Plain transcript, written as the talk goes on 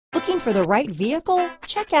Looking for the right vehicle?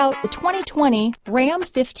 Check out the 2020 Ram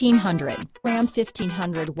 1500. Ram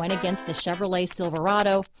 1500 went against the Chevrolet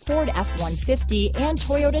Silverado, Ford F-150, and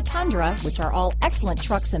Toyota Tundra, which are all excellent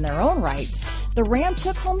trucks in their own right. The Ram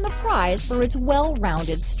took home the prize for its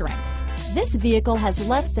well-rounded strengths. This vehicle has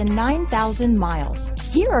less than 9,000 miles.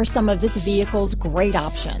 Here are some of this vehicle's great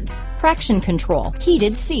options: traction control,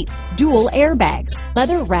 heated seats, dual airbags,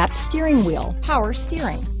 leather-wrapped steering wheel, power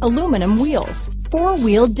steering, aluminum wheels,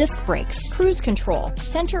 four-wheel disc brakes, cruise control,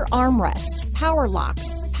 center armrest, power locks,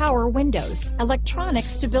 power windows, electronic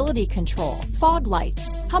stability control, fog lights,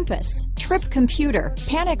 compass, trip computer,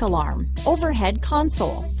 panic alarm, overhead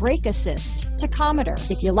console, brake assist, tachometer.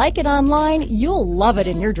 If you like it online, you'll love it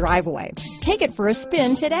in your driveway. Take it for a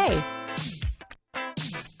spin today.